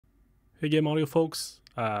Hey game audio folks,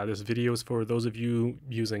 this video is for those of you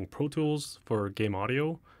using Pro Tools for game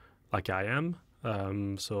audio like I am.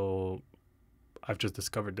 So I've just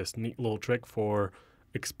discovered this neat little trick for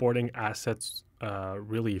exporting assets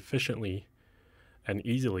really efficiently and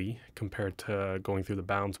easily compared to going through the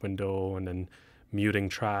bounds window and then muting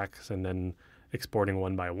tracks and then exporting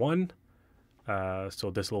one by one.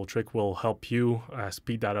 So this little trick will help you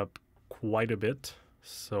speed that up quite a bit.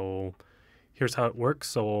 So here's how it works.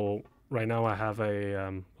 So right now I have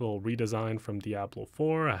a little redesign from Diablo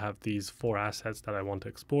 4. I have these 4 assets that I want to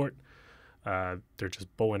export. They're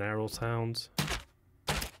just bow and arrow sounds.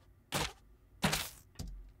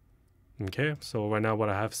 Okay, so right now what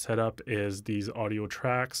I have set up is these audio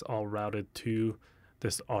tracks all routed to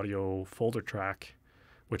this audio folder track,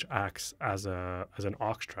 which acts as an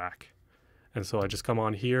aux track. And so I just come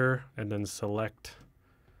on here and then select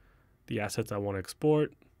the assets I want to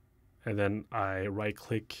export, and then I right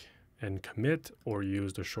click and commit or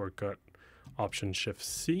use the shortcut Option Shift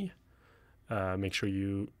C. Make sure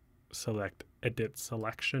you select Edit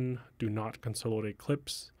Selection. Do not consolidate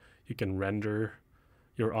clips. You can render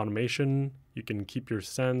your automation. You can keep your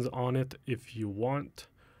sends on it if you want.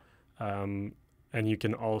 And you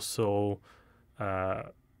can also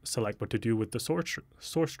select what to do with the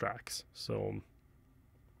source tracks. So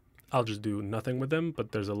I'll just do nothing with them,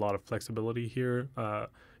 but there's a lot of flexibility here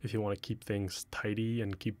if you want to keep things tidy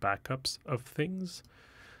and keep backups of things.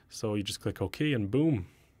 So you just click OK and boom,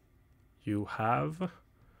 you have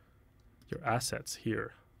your assets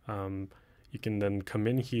here. You can then come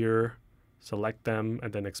in here, select them,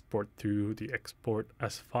 and then export through the Export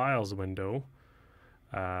as Files window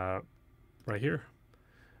right here.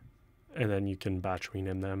 And then you can batch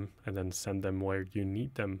rename them and then send them where you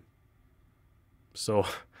need them. So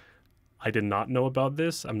I did not know about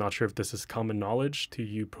this. I'm not sure if this is common knowledge to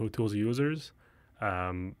you Pro Tools users,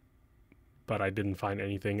 but I didn't find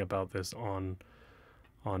anything about this on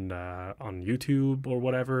YouTube or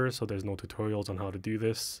whatever. So there's no tutorials on how to do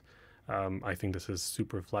this. I think this is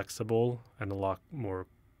super flexible and a lot more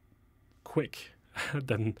quick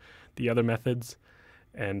than the other methods.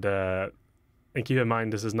 And keep in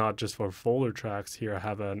mind, this is not just for folder tracks. Here I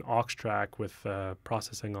have an aux track with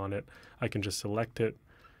processing on it. I can just select it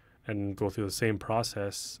and go through the same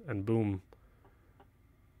process, and boom,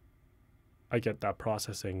 I get that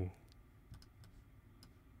processing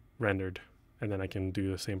rendered. And then I can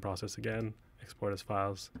do the same process again, export as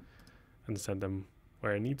files, and send them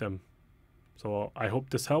where I need them. So I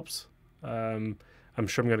hope this helps. I'm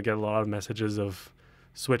sure I'm going to get a lot of messages of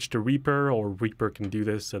switch to Reaper, or Reaper can do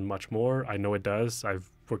this and much more. I know it does.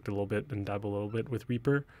 I've worked a little bit and dabbled a little bit with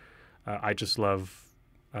Reaper. I just love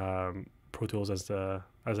Pro Tools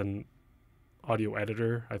as an audio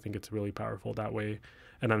editor. I think it's really powerful that way,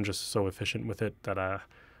 and I'm just so efficient with it that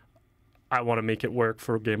I want to make it work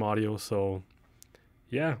for game audio. So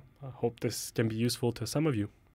yeah, I hope this can be useful to some of you.